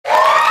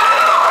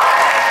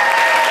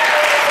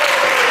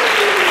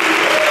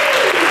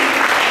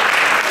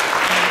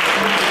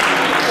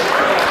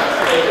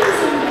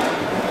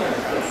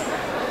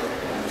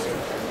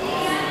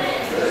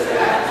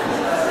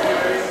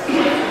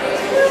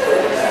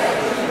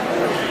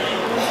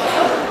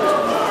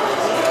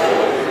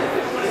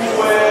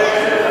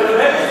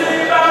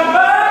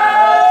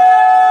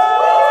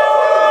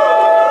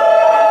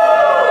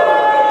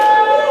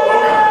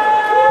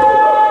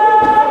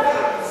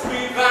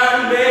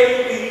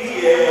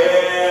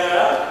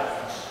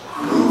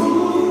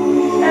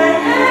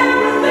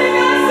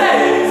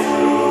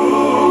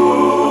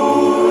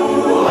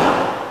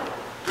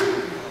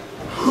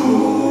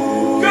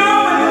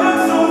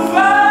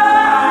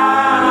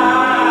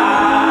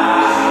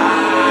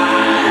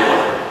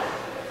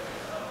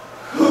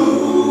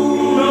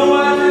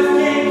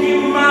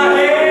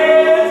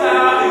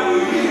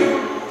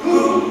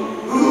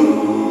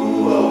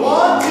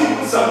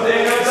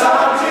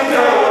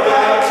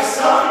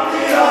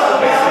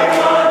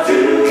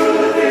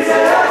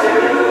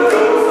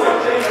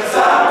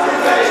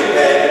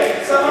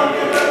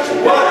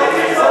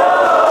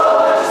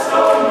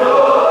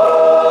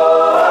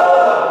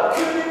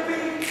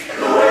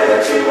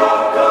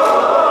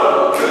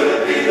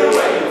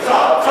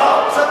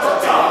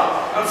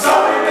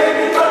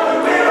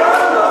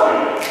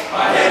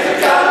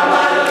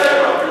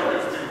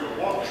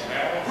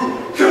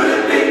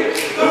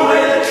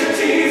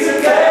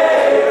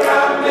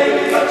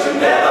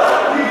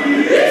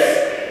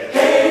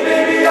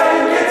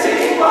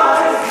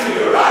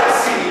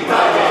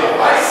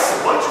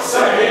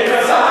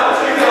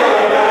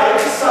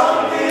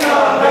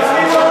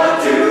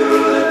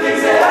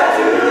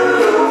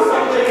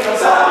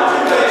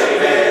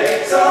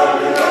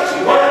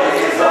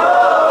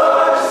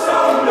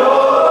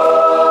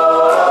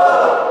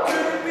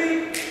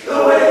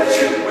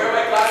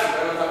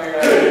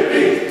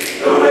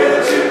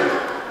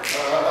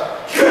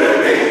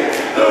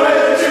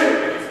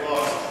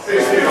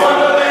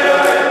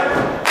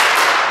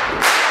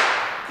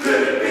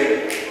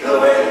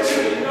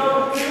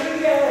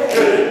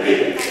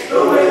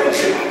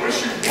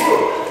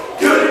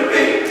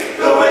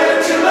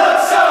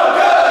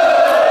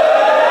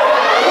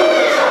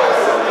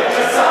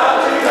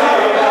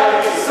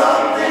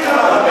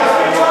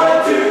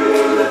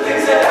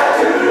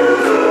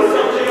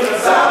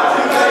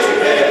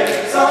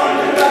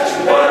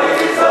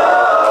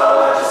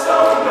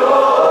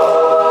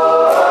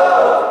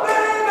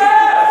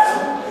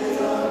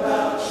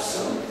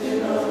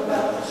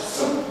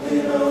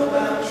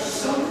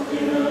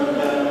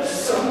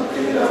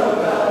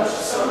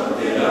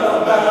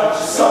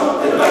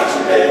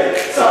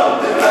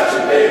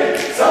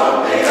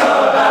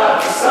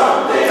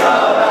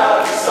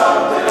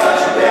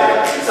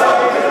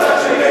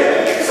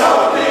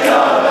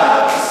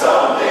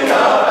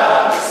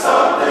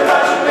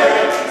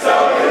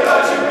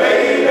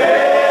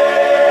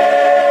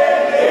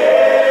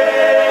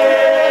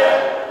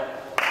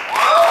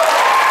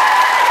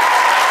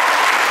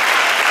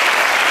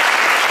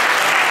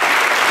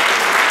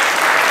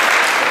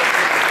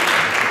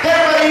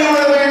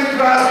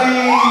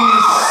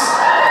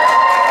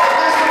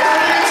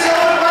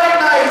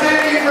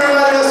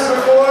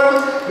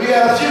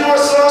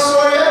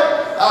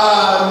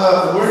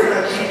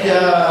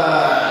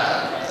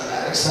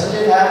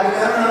excited, happy, I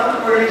don't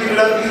know. We're going to keep it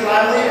upbeat,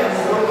 lively, and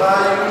we'll go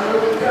by what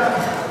we've got.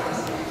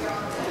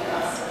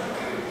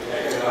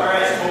 All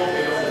right.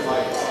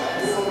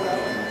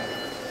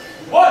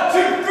 1,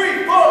 2,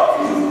 3, 4.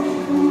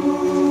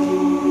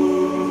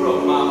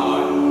 Broke my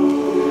heart.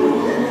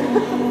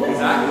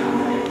 Exactly.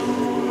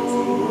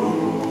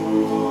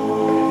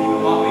 Didn't even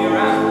want me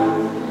around.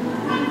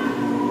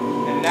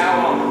 And now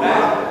I'm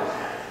back.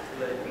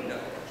 Let me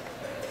know.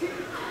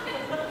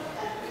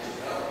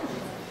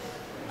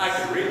 I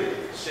can really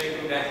shake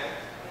him down.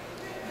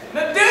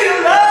 Now, do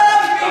you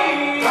love me?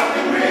 I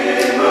can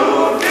really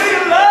move. Do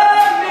you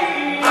love me?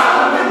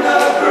 I'm in the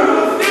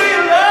groove. Do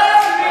you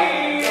love me?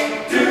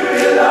 Do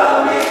you love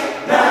me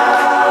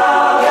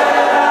now that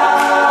I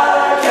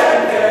can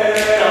dance?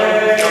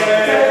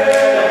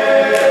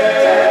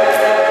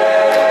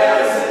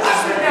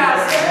 Watch me now,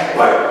 say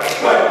work,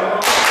 work.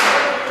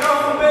 Come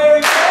on,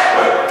 baby.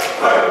 Work,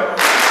 work.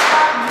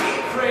 Got me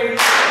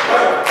crazy.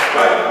 Work,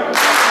 work.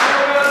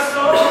 You're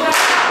so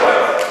nice.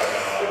 Work.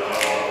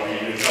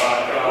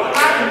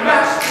 I can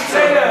mash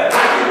potatoes.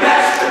 I can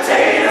mash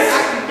potatoes.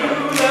 I can do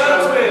the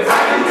twist. I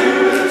can do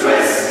the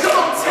twist. Come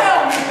on, tell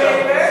me,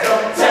 baby.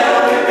 Don't tell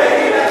me,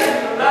 baby.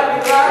 Like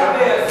it like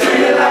this. Do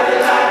you like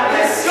it like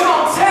this? Come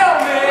on, tell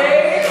me.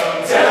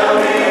 Tell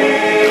me.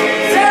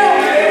 Tell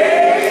me.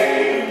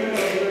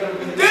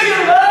 Do you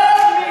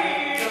love me?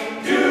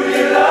 Do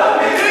you love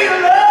me? Do you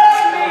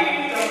love me?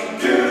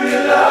 Do you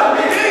love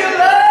me? Do you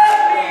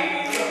love me?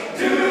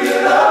 Do you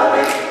love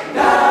me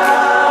now?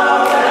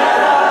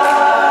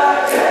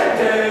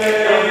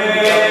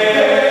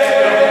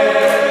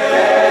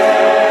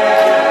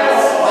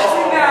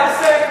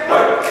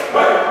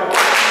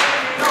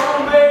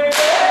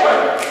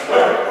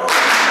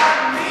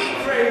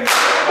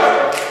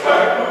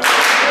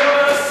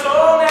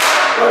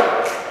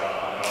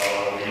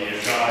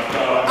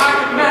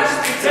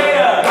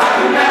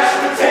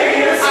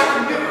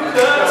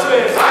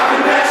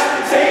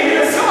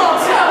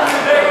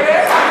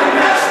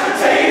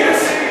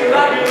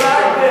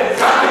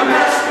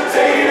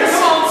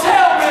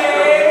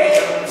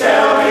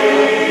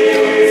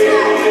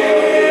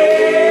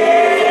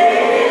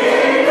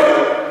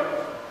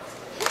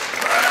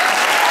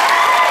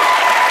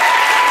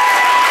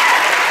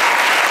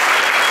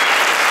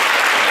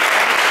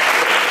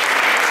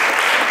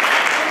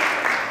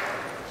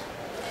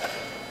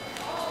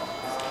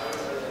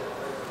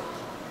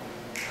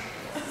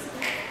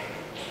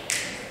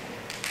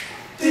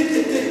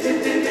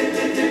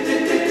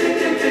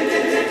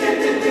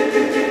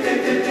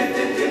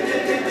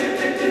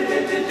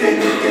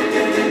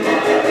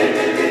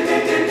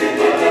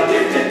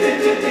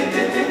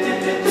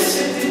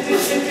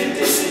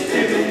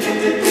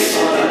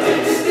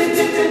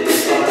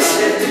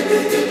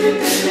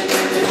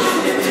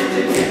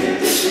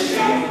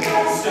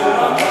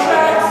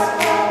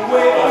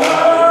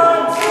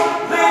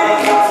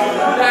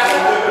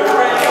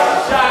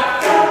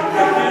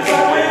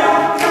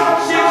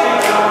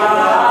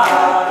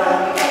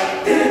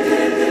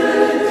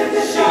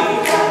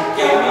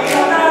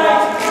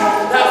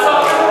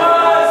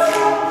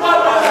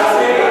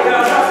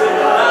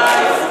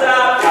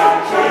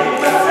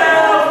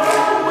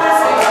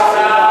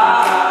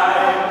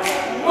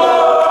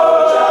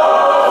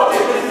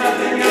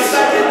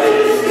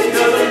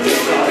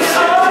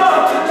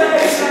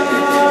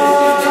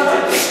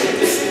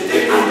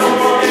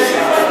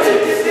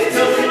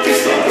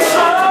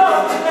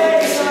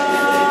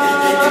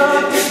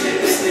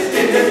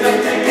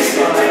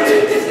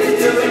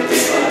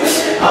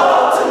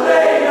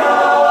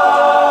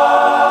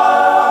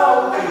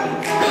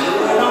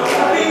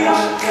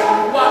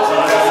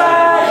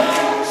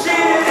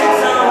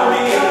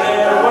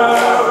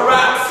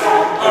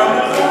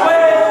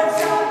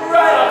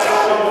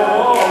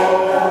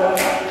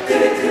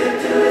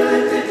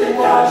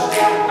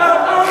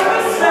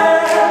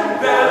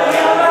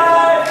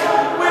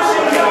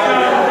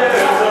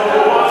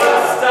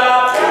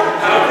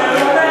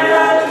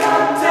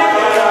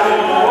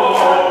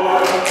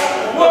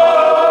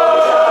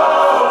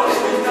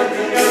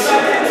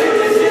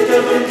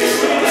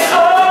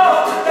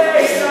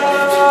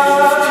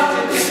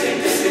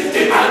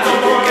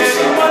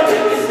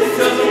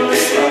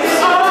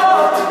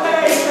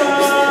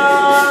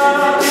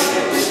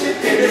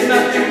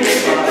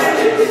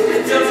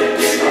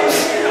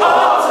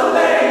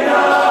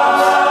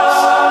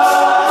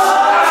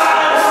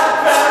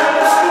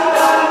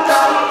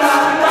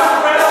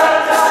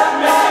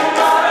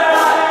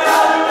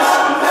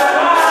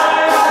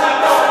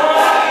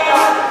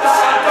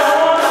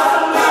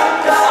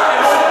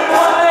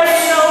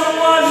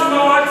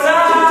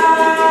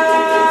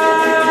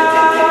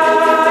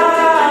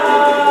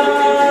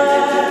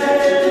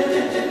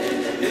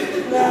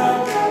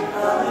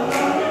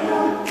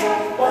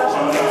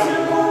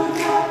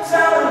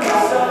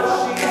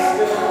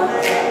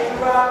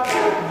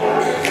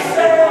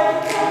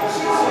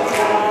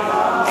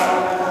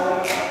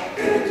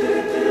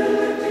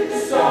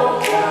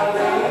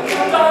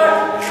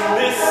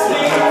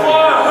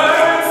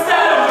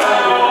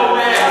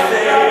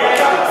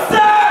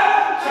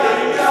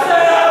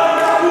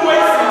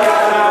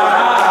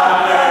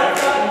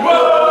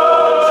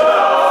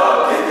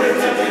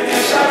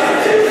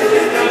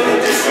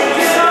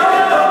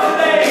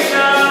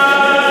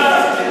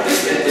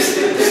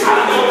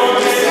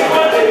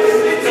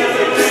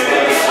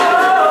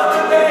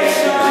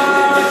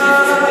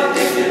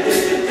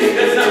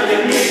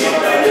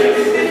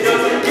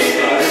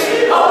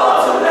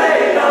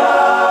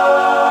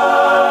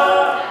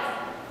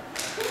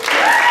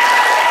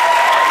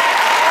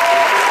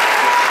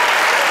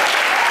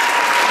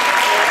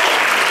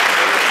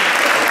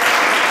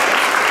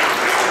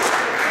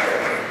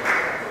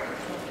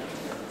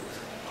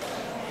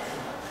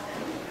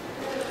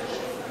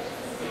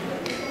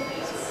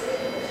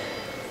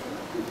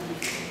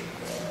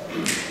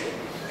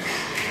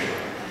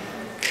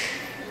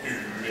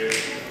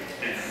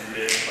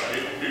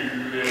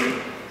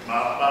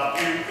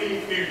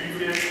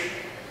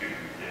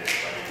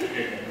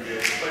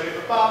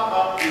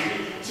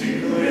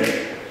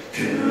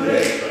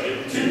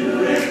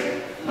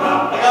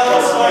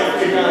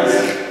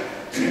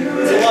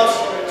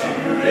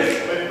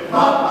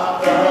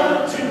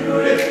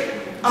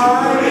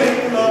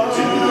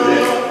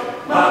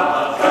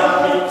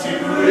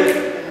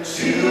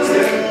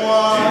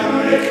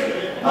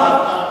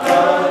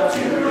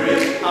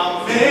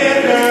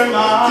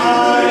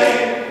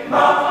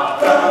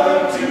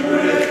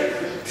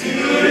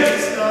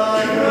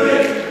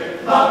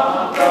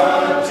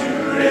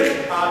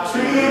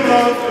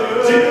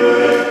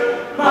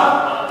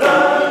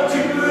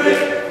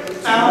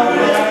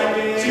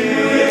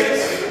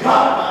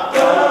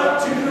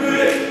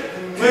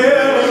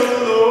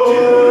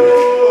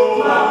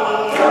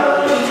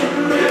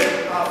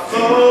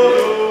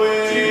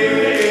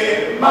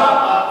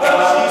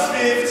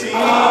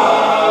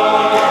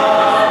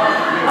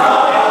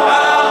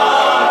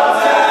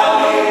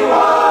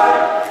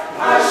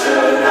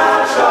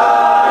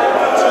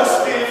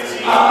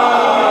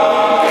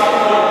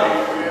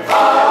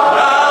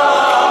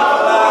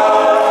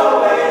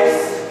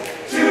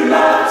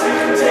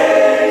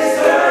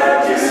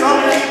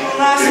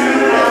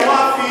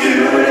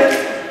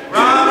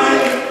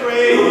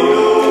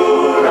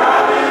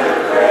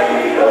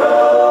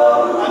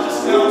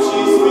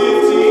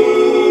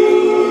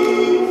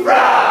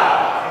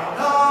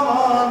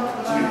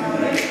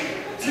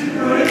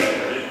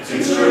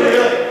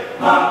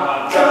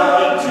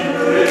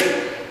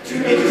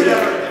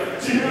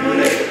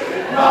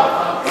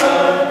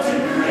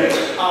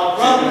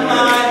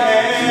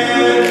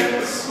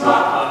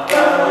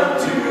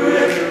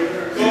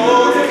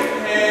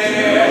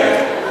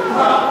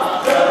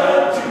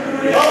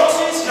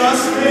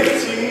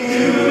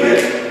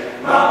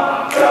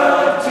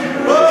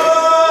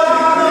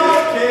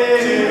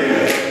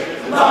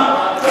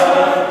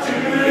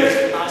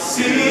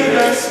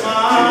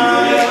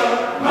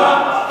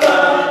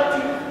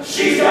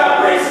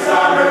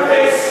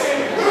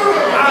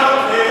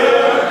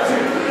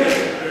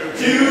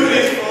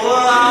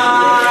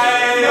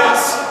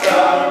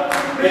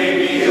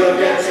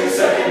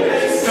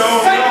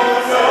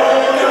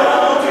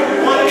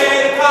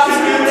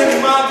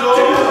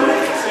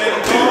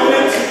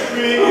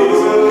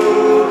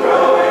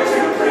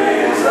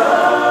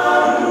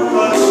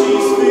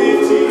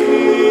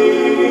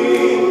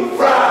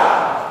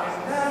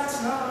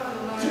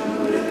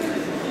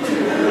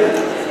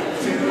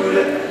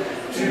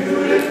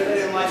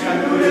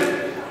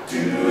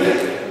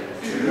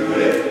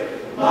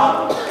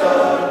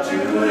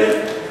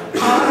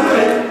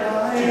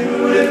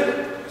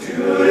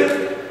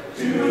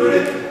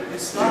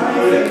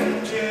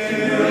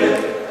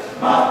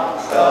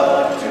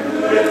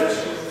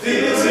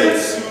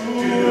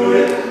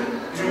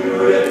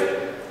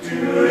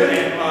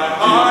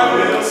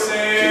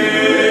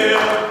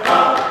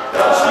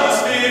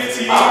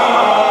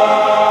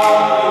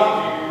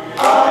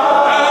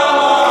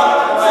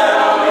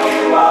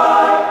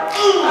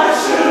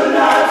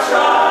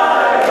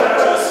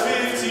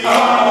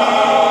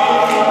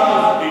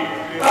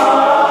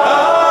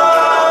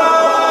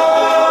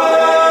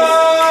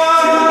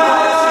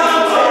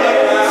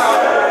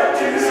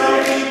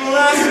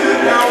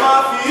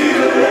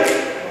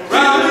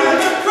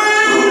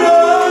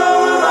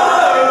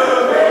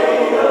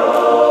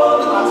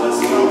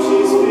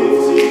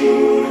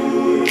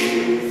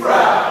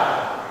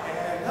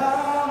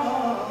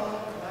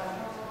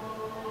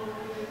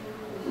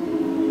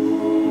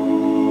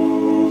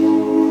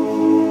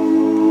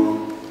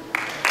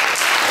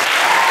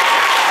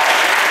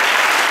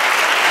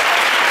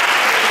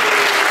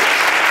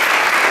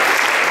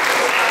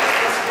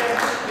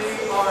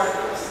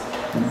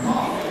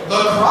 the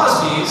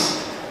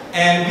Crosbys,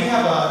 and we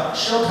have a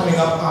show coming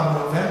up on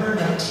November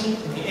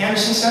 19th at the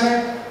Anderson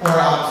Center. We're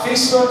on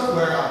Facebook,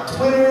 we're on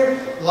Twitter,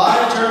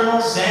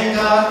 LiveJournal,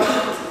 Zanga,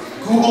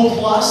 Google+,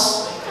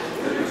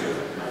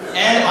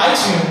 and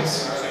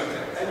iTunes.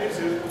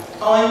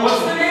 Oh, and What's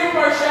the name of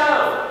our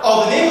show?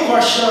 Oh, the name of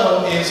our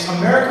show is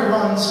America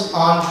Runs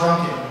on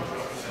Drunken.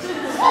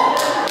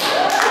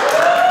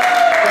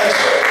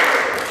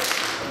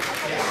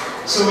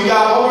 Yeah. So we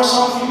got one more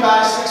song for you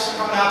guys. Thanks for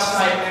coming out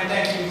tonight, and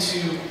thank you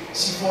to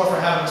C4 for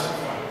having us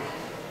perform.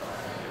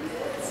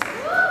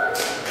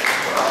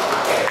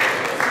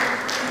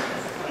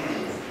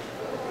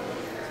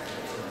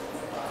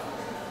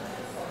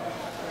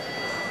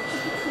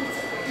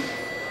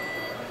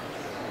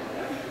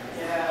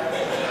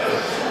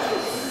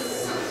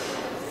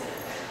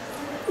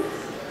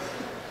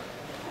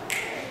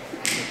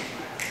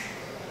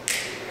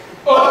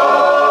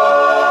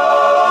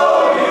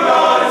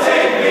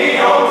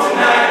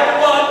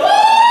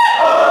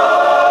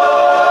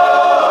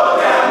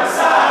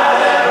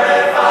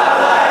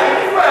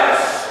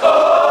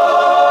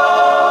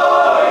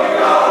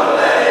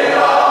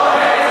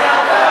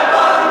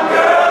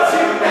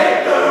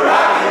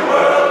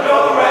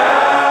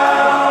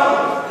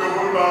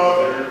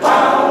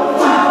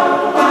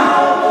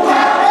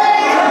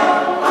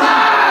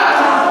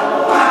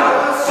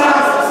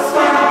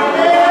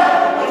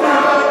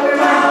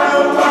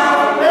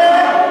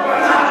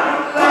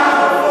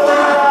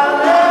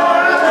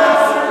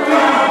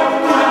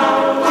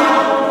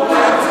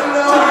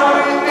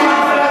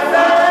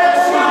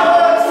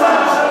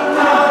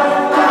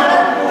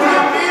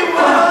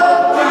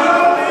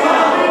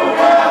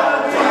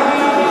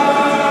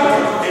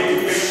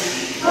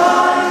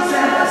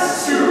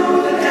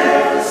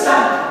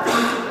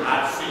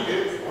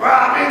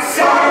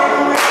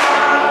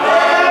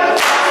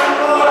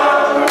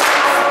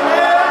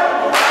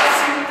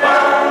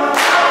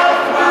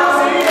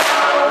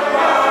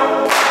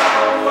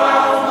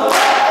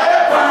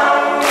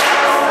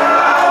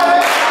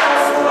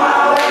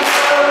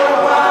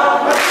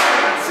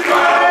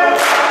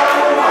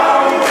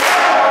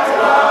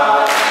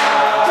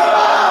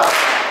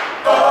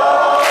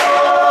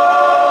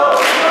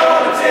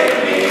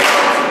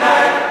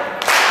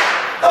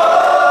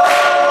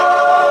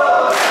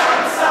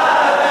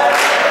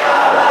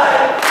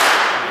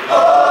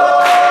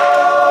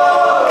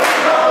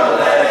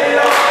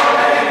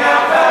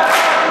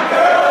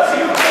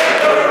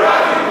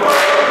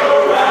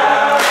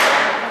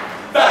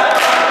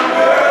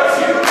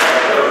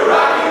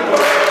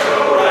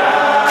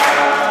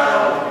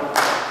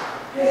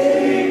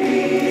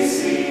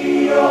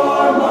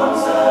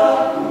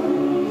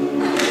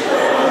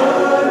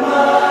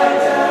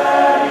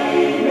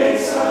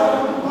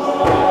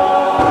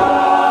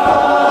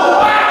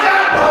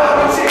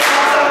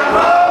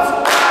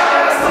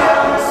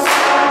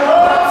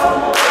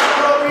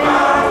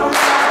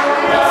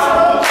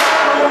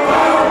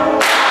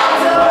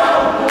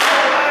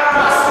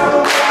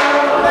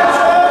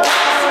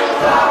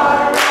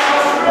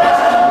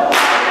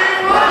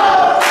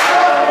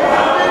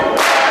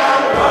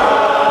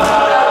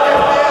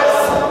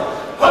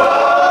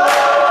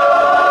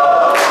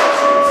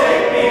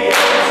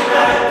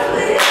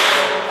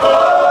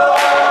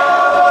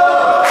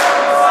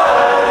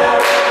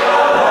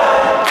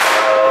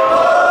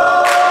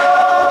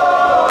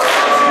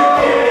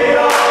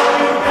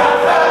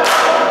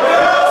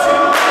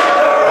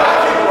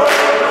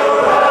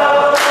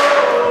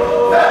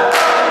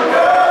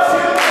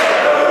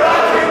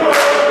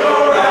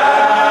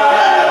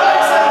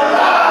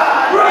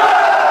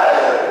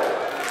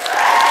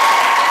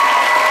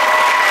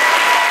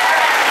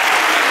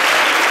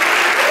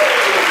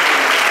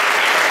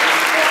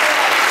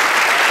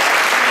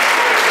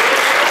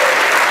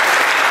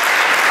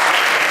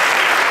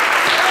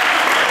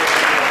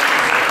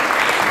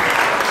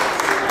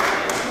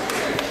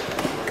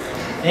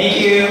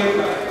 Thank you.